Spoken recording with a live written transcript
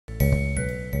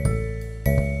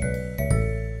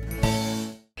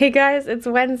Hey guys, it's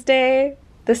Wednesday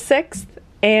the 6th,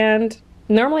 and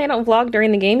normally I don't vlog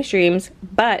during the game streams,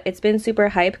 but it's been super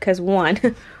hype because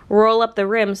one, Roll Up the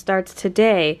Rim starts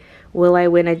today. Will I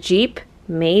win a Jeep?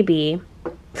 Maybe.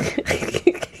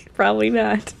 Probably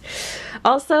not.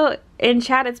 Also, in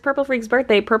chat, it's Purple Freak's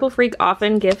birthday. Purple Freak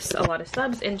often gifts a lot of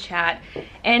subs in chat,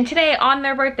 and today, on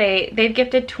their birthday, they've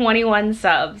gifted 21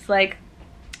 subs. Like,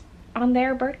 on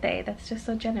their birthday. That's just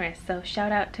so generous. So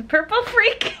shout out to Purple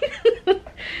Freak.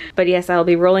 But yes, I'll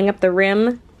be rolling up the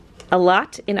rim a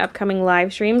lot in upcoming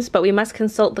live streams, but we must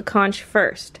consult the conch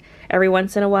first. Every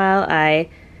once in a while, I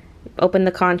open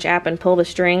the conch app and pull the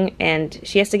string, and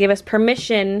she has to give us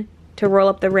permission to roll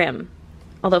up the rim.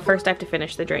 Although first I have to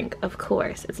finish the drink, of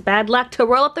course. It's bad luck to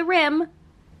roll up the rim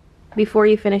before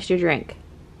you finish your drink.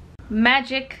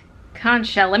 Magic conch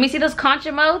shell. Let me see those conch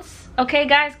emotes. Okay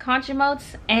guys, conch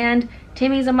emotes and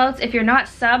Timmy's emotes. If you're not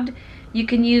subbed, you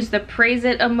can use the praise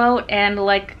it emote and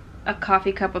like a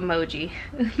coffee cup emoji.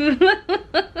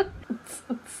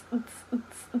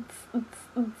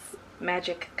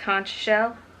 Magic conch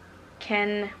shell.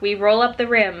 Can we roll up the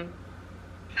rim?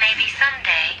 Maybe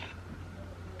someday.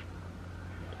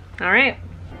 Alright.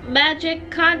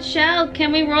 Magic conch shell,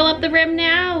 can we roll up the rim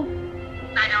now?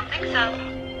 I don't think so.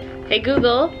 Hey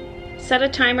Google, set a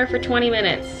timer for 20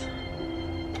 minutes.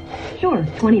 Sure,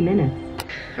 20 minutes.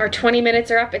 Our 20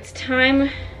 minutes are up. It's time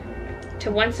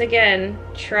to once again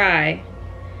try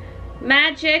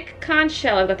Magic Conch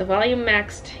Shell. I've got the volume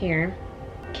maxed here.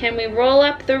 Can we roll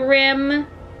up the rim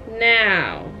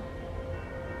now?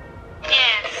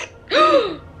 Yes.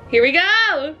 Here we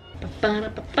go!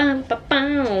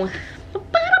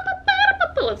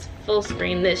 Let's full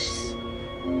screen this.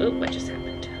 Oop, what just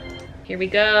happened? Here we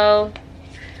go.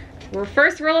 We're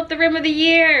first roll up the rim of the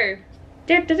year.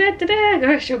 Da, da, da, da, da.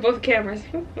 Gotta show both cameras.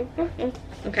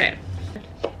 Okay.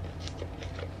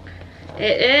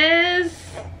 It is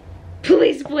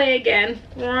Please Play Again.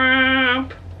 I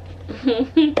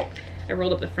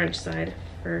rolled up the French side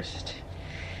first.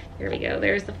 Here we go.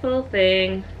 There's the full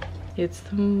thing. It's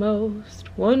the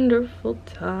most wonderful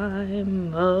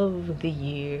time of the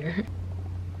year.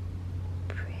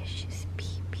 Precious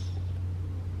baby.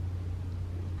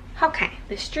 Okay,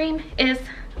 the stream is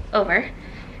over.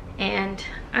 And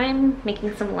I'm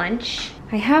making some lunch.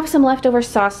 I have some leftover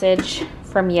sausage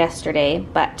from yesterday,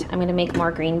 but I'm gonna make more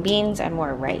green beans and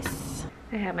more rice.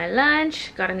 I have my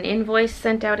lunch, got an invoice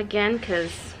sent out again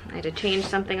because I had to change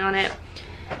something on it.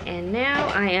 And now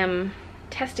I am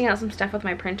testing out some stuff with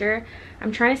my printer.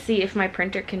 I'm trying to see if my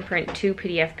printer can print 2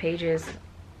 PDF pages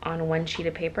on 1 sheet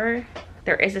of paper.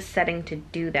 There is a setting to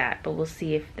do that, but we'll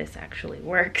see if this actually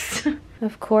works.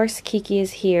 Of course, Kiki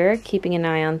is here, keeping an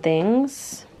eye on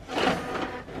things.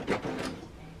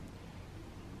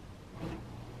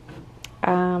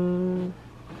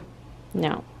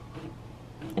 No,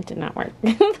 it did not work.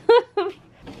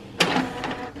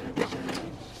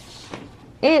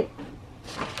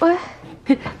 What?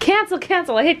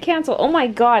 Cancel, I hit cancel. Oh my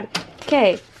god.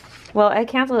 Okay, well, I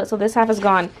canceled it, so this half is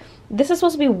gone. This is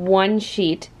supposed to be 1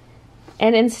 sheet,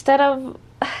 and instead of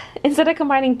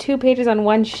combining 2 pages on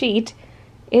 1 sheet,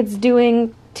 it's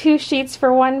doing 2 sheets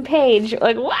for 1 page.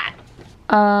 Like, what?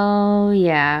 Oh,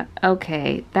 yeah.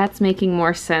 Okay, that's making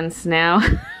more sense now.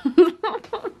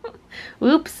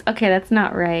 Oops. Okay, that's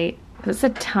not right. This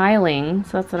said tiling,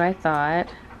 so that's what I thought.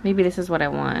 Maybe this is what I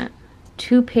want.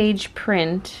 2-page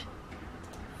print.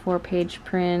 4-page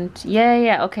print.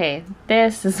 Yeah, okay.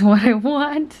 This is what I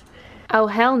want. Oh,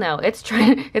 hell no. It's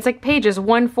like pages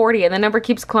 140 and the number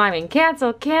keeps climbing.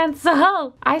 Cancel,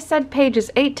 cancel! I said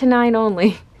pages 8 to 9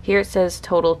 only. Here it says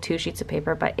total 2 sheets of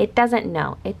paper, but it doesn't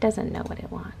know. It doesn't know what it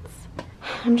wants.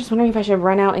 I'm just wondering if I should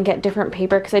run out and get different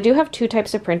paper, because I do have 2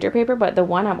 types of printer paper, but the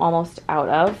one I'm almost out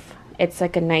of. It's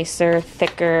like a nicer,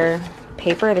 thicker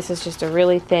paper. This is just a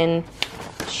really thin,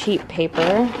 cheap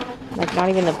paper. Like, not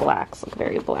even the blacks look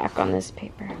very black on this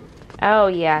paper. Oh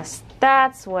yes,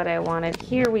 that's what I wanted.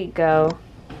 Here we go.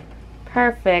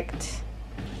 Perfect.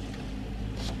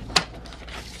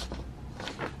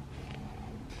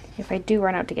 If I do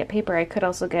run out to get paper, I could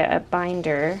also get a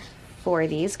binder for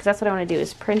these, because that's what I want to do,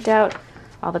 is print out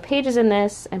all the pages in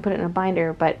this and put it in a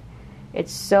binder, but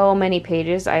it's so many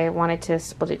pages, I wanted to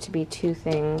split it to be 2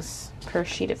 things per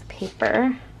sheet of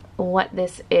paper. What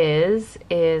this is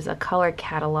a color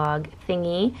catalog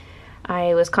thingy.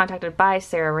 I was contacted by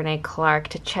Sarah Renee Clark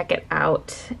to check it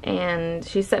out, and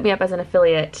she set me up as an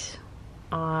affiliate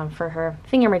for her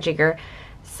thingamajigger.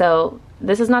 So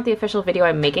this is not the official video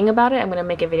I'm making about it. I'm going to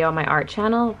make a video on my art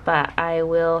channel, but I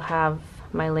will have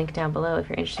my link down below if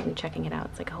you're interested in checking it out.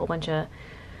 It's like a whole bunch of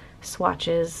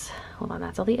swatches. Hold on,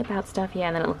 that's all the about stuff. Yeah,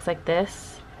 and then it looks like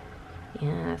this.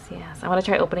 Yes, yes. I want to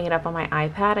try opening it up on my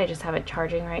iPad. I just have it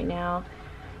charging right now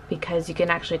because you can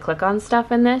actually click on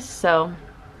stuff in this, so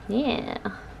yeah.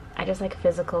 I just like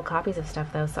physical copies of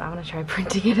stuff though, so I want to try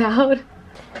printing it out.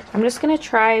 I'm just going to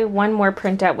try one more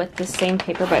printout with the same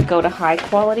paper but go to high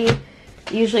quality.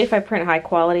 Usually if I print high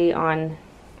quality on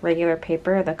regular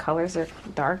paper, the colors are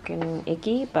dark and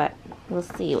icky, but we'll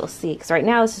see. Because right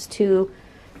now this is too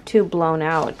blown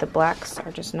out. The blacks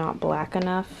are just not black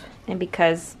enough. And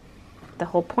because the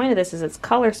whole point of this is it's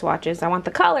color swatches, I want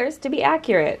the colors to be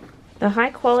accurate. The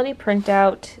high quality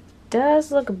printout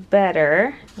does look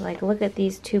better. Like, look at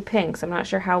these two pinks. I'm not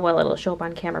sure how well it'll show up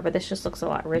on camera, but this just looks a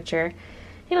lot richer.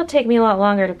 It'll take me a lot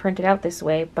longer to print it out this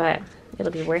way, but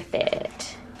it'll be worth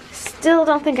it. Still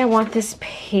don't think I want this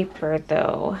paper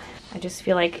though. I just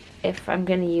feel like if I'm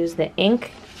gonna use the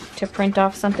ink to print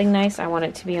off something nice, I want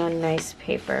it to be on nice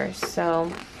paper.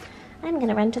 So I'm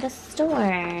gonna run to the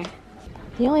store.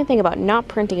 The only thing about not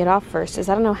printing it off first is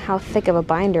I don't know how thick of a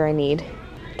binder I need.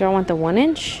 Do I want the 1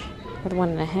 inch or the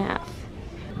 1.5?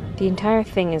 The entire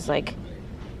thing is like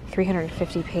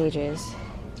 350 pages.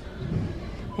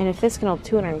 And if this can hold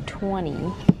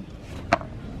 220,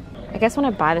 I guess when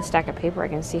I buy the stack of paper I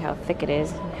can see how thick it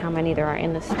is and how many there are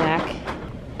in the stack.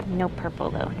 No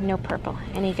purple though, no purple.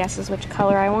 Any guesses which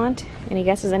color I want? Any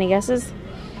guesses, any guesses?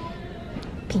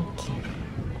 Pink.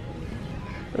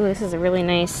 Ooh, this is a really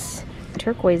nice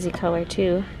turquoisey color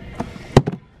too.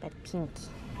 But pink.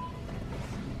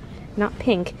 Not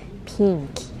pink, pink.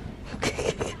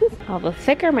 Although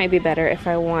thicker might be better if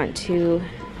I want to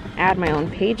add my own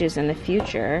pages in the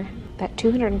future. That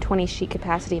 220 sheet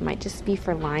capacity might just be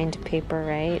for lined paper,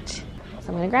 right? So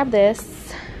I'm gonna grab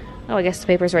this. Oh, I guess the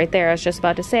paper's right there. I was just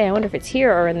about to say, I wonder if it's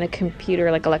here or in the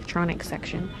computer, like electronics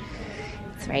section.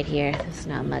 It's right here. There's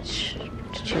not much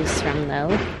to choose from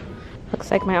though. Looks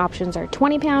like my options are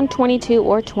 20 pound, 22,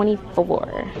 or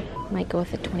 24. Might go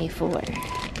with the 24.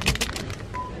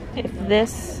 If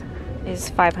this is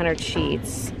 500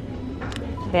 sheets,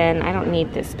 then I don't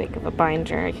need this big of a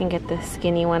binder. I can get the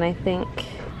skinny one, I think.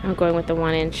 I'm going with the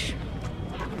 1 inch.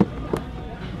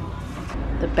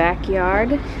 The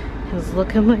backyard is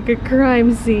looking like a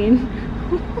crime scene.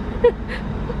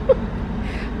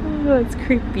 Oh, that's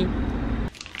creepy.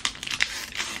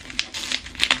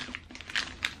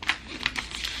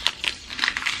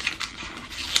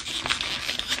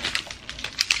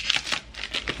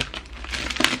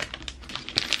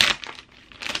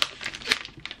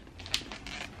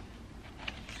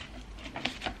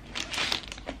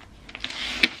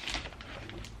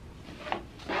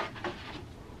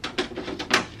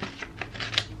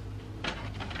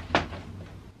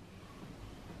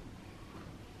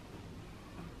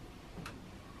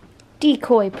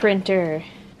 Decoy printer.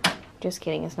 Just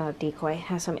kidding, it's not a decoy. It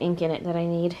has some ink in it that I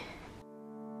need.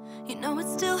 You know it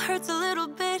still hurts a little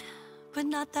bit, but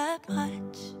not that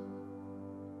much.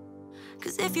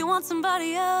 'Cause if you want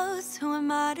somebody else, who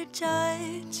am I to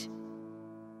judge?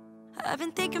 I've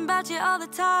been thinking about you all the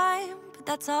time, but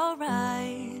that's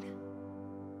alright.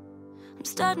 I'm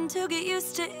starting to get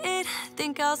used to it,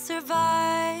 think I'll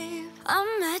survive.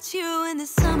 I met you in the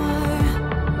summer,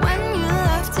 when you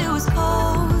left it was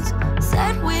cold.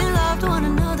 Said we loved one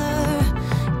another,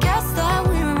 guess that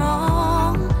we were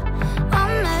wrong.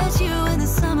 I met you in the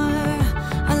summer,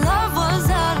 our love was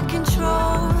out of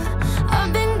control.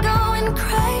 I've been going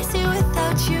crazy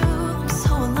without you, I'm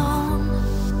so alone.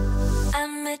 I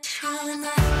met you in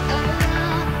the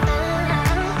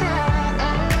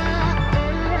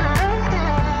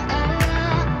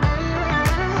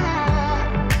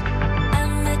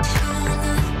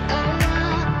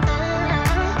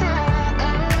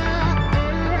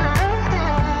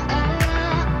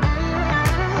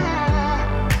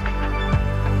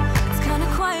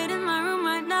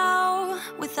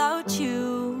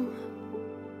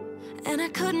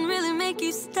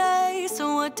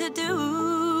to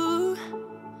do.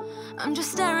 I'm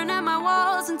just staring at my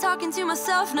walls and talking to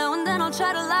myself now and then. I'll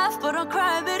try to laugh, but I'll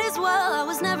cry a bit as well. I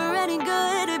was never any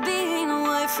good at being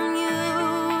away from you.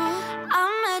 I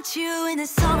met you in the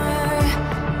summer,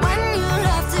 when you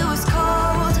left it was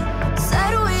cold.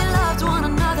 Said we loved one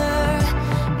another,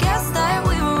 guess that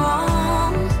we were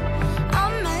wrong.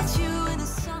 I met you in the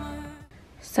summer.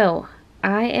 So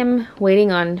I am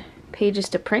waiting on pages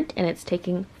to print and it's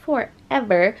taking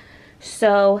forever.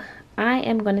 So I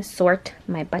am going to sort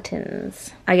my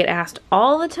buttons. I get asked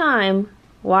all the time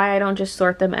why I don't just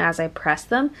sort them as I press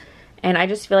them, and I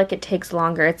just feel like it takes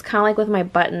longer. It's kind of like with my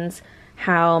buttons,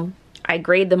 how I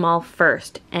grade them all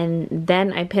first and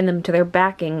then I pin them to their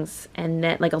backings, and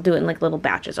then like I'll do it in like little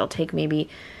batches. I'll take maybe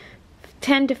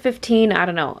 10 to 15, I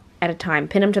don't know, at a time,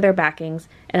 pin them to their backings,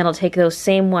 and then I'll take those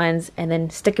same ones and then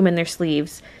stick them in their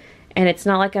sleeves. And it's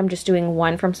not like I'm just doing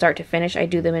one from start to finish. I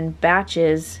do them in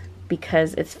batches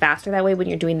because it's faster that way when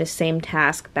you're doing the same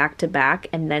task back to back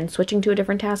and then switching to a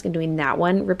different task and doing that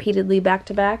one repeatedly back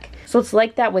to back. So it's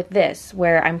like that with this,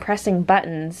 where I'm pressing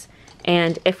buttons,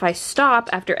 and if I stop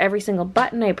after every single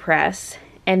button I press,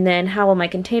 and then how will my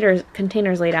containers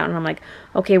laid out, and I'm like,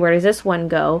 okay, where does this one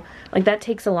go? Like, that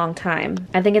takes a long time.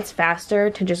 I think it's faster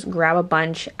to just grab a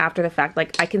bunch after the fact.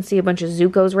 Like, I can see a bunch of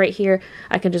Zucos right here.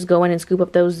 I can just go in and scoop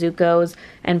up those Zucos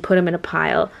and put them in a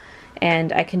pile.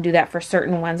 And I can do that for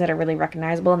certain ones that are really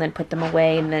recognizable and then put them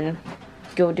away and then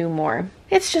go do more.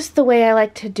 It's just the way I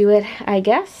like to do it, I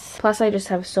guess. Plus, I just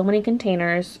have so many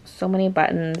containers, so many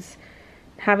buttons.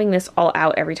 Having this all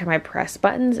out every time I press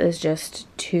buttons is just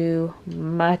too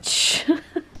much.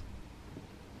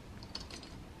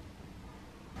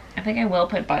 I think I will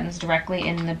put buttons directly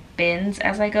in the bins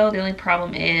as I go. The only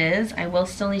problem is I will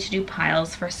still need to do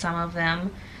piles for some of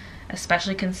them,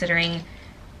 especially considering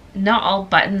not all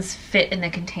buttons fit in the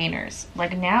containers.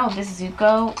 Like now this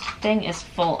Zuko thing is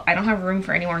full. I don't have room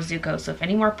for any more Zucos, so if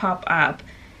any more pop up,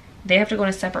 they have to go in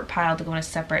a separate pile to go in a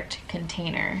separate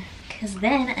container. Because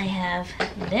then I have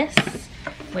this,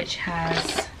 which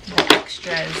has the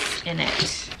extras in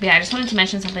it. But yeah, I just wanted to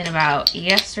mention something about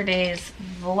yesterday's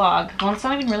vlog. Well, it's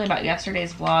not even really about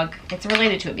yesterday's vlog. It's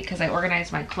related to it because I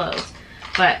organized my clothes.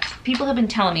 But people have been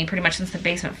telling me pretty much since the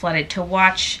basement flooded to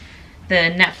watch the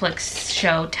Netflix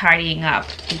show Tidying Up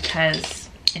because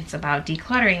it's about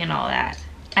decluttering and all that.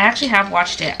 I actually have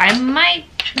watched it. I might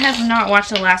have not watched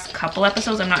the last couple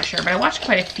episodes, I'm not sure, but I watched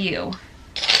quite a few.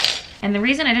 And the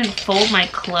reason I didn't fold my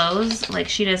clothes like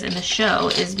she does in the show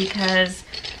is because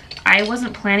I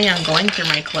wasn't planning on going through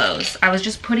my clothes. I was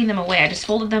just putting them away. I just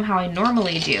folded them how I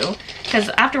normally do. Because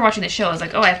after watching the show, I was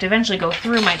like, oh, I have to eventually go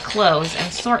through my clothes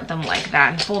and sort them like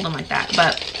that and fold them like that.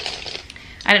 But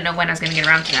I didn't know when I was going to get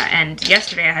around to that. And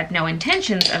yesterday I had no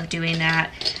intentions of doing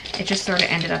that. It just sort of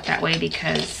ended up that way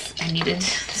because I needed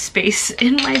space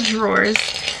in my drawers.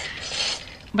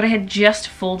 But I had just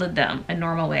folded them a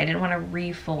normal way. I didn't want to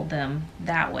refold them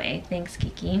that way. Thanks,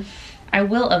 Kiki. I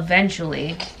will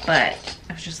eventually, but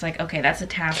I was just like, okay, that's a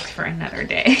task for another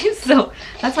day. So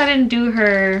that's why I didn't do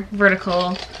her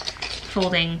vertical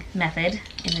folding method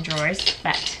in the drawers,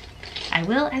 but I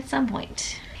will at some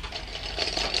point.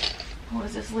 What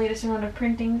is this latest round of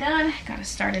printing done? Gotta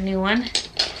start a new one.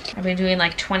 I've been doing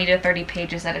like 20 to 30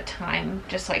 pages at a time,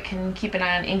 just so I can keep an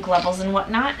eye on ink levels and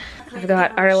whatnot. I've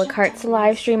got Art a la Carte's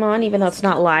live stream on, even though it's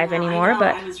not live anymore,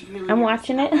 but I'm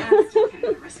watching it.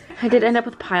 I did end up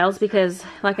with piles because,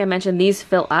 like I mentioned, these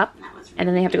fill up, and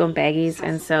then they have to go in baggies,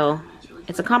 and so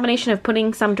it's a combination of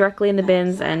putting some directly in the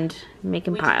bins and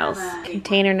making piles.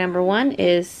 Container number 1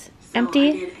 is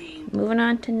empty. Moving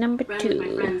on to number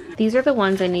 2. These are the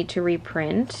ones I need to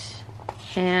reprint,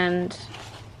 and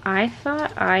I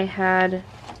thought I had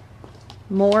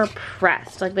more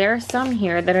pressed. Like, there are some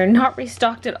here that are not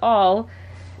restocked at all,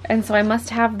 and so I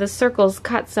must have the circles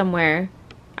cut somewhere.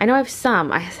 I know I have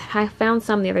some. I found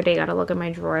some the other day. Gotta look at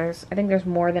my drawers. I think there's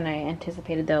more than I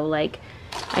anticipated though. Like,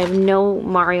 I have no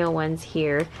Mario ones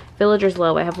here. Villager's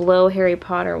low. I have low Harry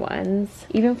Potter ones.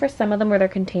 Even for some of them where their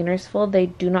containers full, they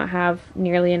do not have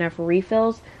nearly enough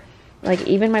refills. Like,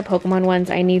 even my Pokemon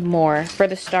ones, I need more. For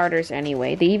the starters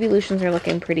anyway. The evolutions are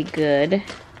looking pretty good.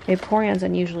 Vaporeon's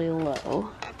unusually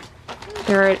low.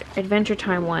 There are Adventure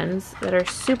Time ones that are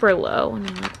super low. And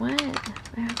I'm like, what?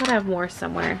 I thought I have more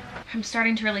somewhere. I'm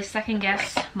starting to really second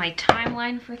guess my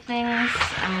timeline for things.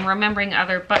 I'm remembering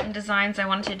other button designs I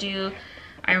wanted to do.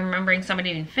 I'm remembering some I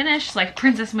didn't even finish, like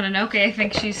Princess Mononoke. I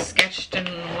think she's sketched and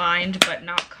lined but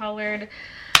not colored.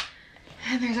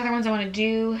 And there's other ones I want to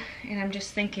do, and I'm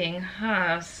just thinking,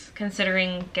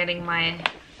 considering getting my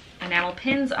enamel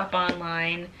pins up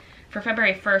online for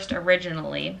February 1st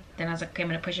originally. Then I was like, okay, I'm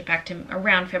going to push it back to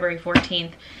around February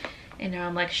 14th. And now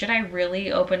I'm like, should I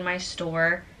really open my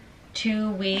store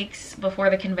 2 weeks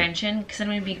before the convention? Because I'm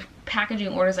going to be packaging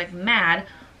orders like mad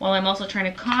while I'm also trying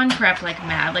to con prep like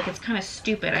mad. Like, it's kind of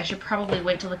stupid. I should probably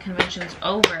wait till the convention's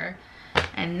over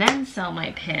and then sell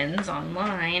my pins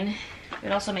online. It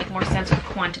would also make more sense with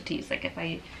quantities. Like, if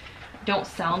I don't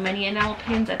sell many enamel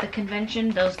pins at the convention,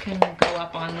 those can go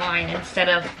up online instead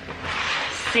of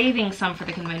saving some for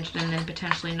the convention and then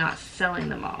potentially not selling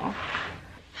them all.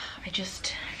 I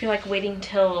feel like waiting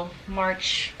till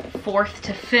March 4th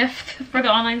to 5th for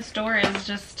the online store is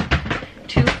just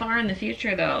too far in the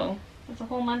future though. It's a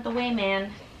whole month away,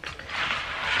 man.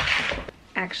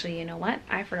 Actually, you know what?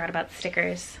 I forgot about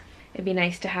stickers. It'd be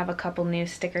nice to have a couple new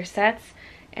sticker sets,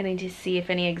 I need to see if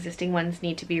any existing ones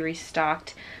need to be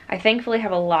restocked. I thankfully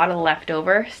have a lot of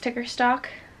leftover sticker stock,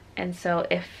 and so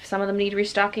if some of them need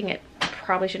restocking, it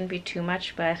probably shouldn't be too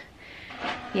much, but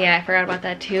yeah, I forgot about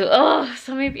that too. Oh,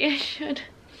 so maybe I should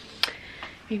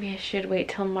wait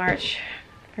till March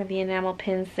for the enamel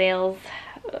pin sales.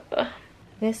 Ugh.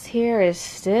 This here is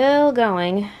still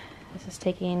going. This is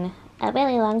taking a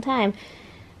really long time.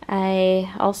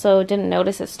 I also didn't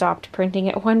notice it stopped printing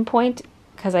at one point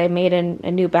because I made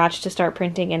a new batch to start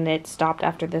printing, and it stopped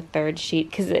after the third sheet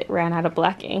because it ran out of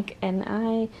black ink, and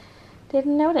I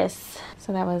didn't notice.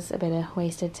 So that was a bit of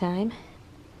wasted time.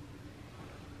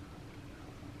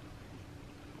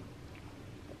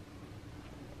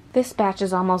 This batch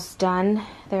is almost done.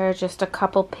 There are just a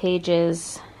couple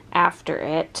pages after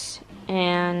it,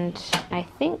 and I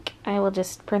think I will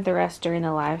just print the rest during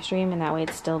the live stream, and that way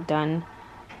it's still done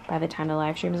by the time the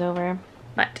live stream is over.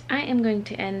 But I am going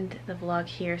to end the vlog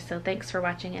here, so thanks for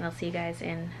watching, and I'll see you guys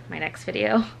in my next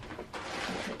video.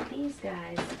 I'll put these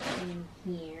guys in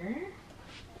here.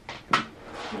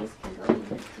 These can go in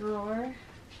the drawer.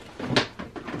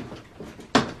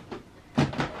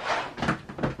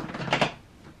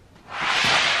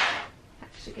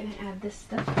 Actually gonna add this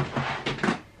stuff